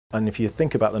And if you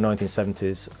think about the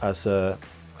 1970s as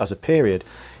a period,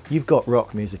 you've got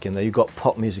rock music in there, you've got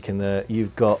pop music in there,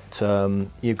 you've got ska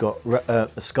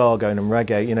going and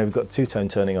reggae. You know, you've got two-tone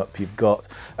turning up, you've got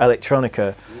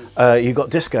electronica, you've got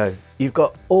disco, you've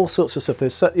got all sorts of stuff.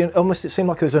 There's almost, it seemed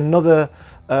like there's another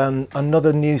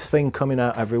new thing coming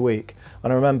out every week.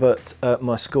 And I remember at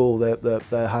my school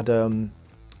they had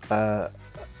a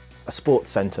sports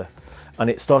centre, and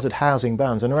it started housing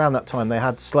bands. And around that time they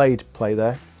had Slade play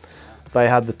there. They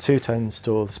had the two-tone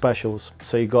store, the specials,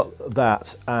 so you got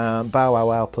that. Bow Wow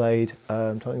Wow played, I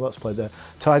don't think what's played there.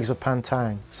 Tigers of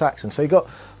Pantang, Saxon. So you got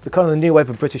the kind of the new wave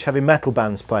of British heavy metal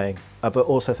bands playing, but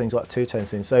also things like two-tone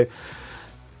scene. So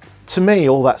to me,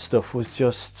 all that stuff was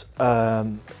just,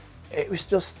 it was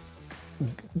just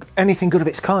anything good of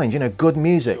its kind, you know, good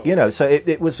music, you know. So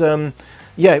it was,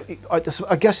 yeah, I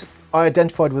guess I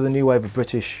identified with the new wave of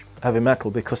British heavy metal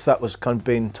because that was kind of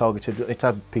being targeted. It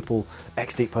had people,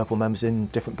 ex-Deep Purple members in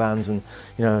different bands, and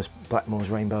you know, Blackmore's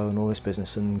Rainbow and all this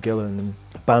business, and Gillan and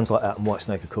bands like that, and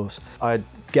Whitesnake of course. I'd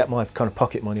get my kind of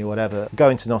pocket money or whatever, go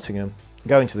into Nottingham,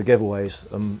 go into the giveaways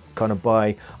and kind of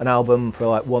buy an album for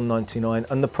like £1.99,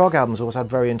 and the prog albums always had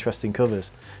very interesting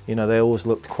covers. You know, they always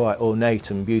looked quite ornate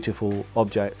and beautiful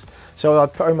objects. So I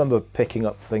remember picking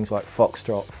up things like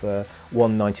Foxtrot for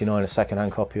 £1.99, a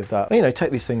second-hand copy of that. You know,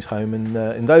 take these things home, and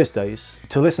in those days,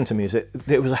 to listen to music,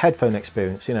 it was a headphone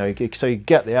experience, you know, so you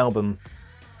get the album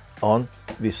on,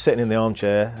 you're sitting in the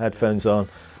armchair, headphones on,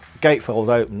 gatefold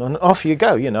open, and off you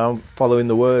go, you know, following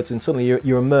the words, and suddenly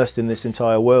you're immersed in this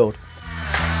entire world.